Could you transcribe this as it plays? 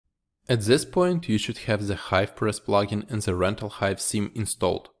At this point, you should have the HivePress plugin and the RentalHive theme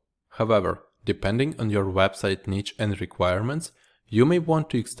installed. However, depending on your website niche and requirements, you may want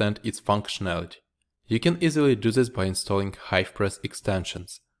to extend its functionality. You can easily do this by installing HivePress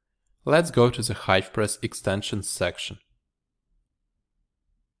Extensions. Let's go to the HivePress Extensions section.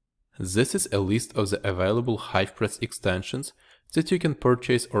 This is a list of the available HivePress extensions that you can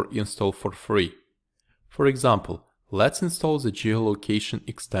purchase or install for free. For example, let's install the Geolocation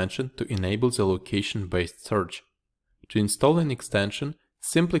extension to enable the location-based search. To install an extension,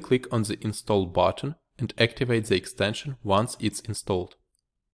 simply click on the Install button and activate the extension once it's installed.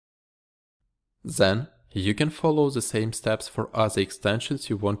 Then, you can follow the same steps for other extensions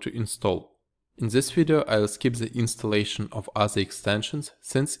you want to install. In this video, I'll skip the installation of other extensions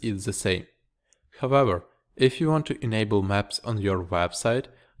since it's the same. However, if you want to enable maps on your website,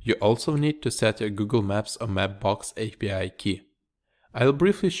 you also need to set a Google Maps or Mapbox API key. I'll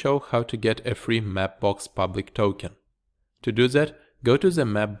briefly show how to get a free Mapbox public token. To do that, go to the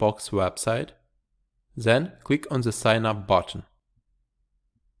Mapbox website, then click on the Sign Up button.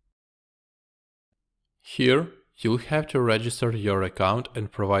 Here, you'll have to register your account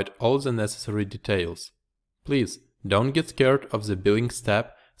and provide all the necessary details. Please, don't get scared of the billing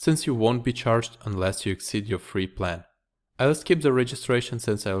step since you won't be charged unless you exceed your free plan. I'll skip the registration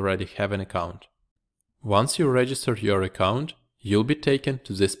since I already have an account. Once you register your account, you'll be taken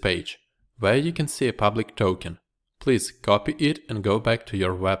to this page, where you can see a public token. Please copy it and go back to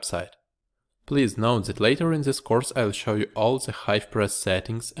your website. Please note that later in this course I'll show you all the HivePress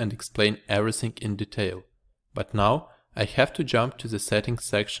settings and explain everything in detail. But now I have to jump to the settings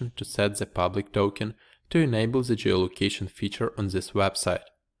section to set the public token to enable the geolocation feature on this website.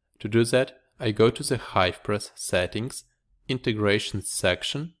 To do that, I go to the HivePress settings, integrations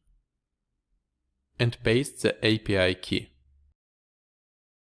section and paste the API key.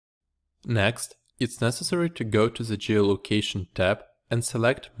 Next, it's necessary to go to the Geolocation tab and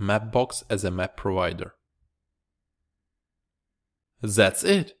select Mapbox as a map provider. That's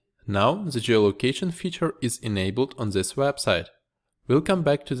it! Now the geolocation feature is enabled on this website. We'll come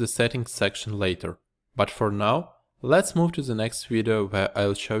back to the settings section later, but for now, let's move to the next video where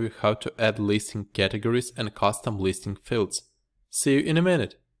I'll show you how to add listing categories and custom listing fields. See you in a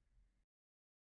minute!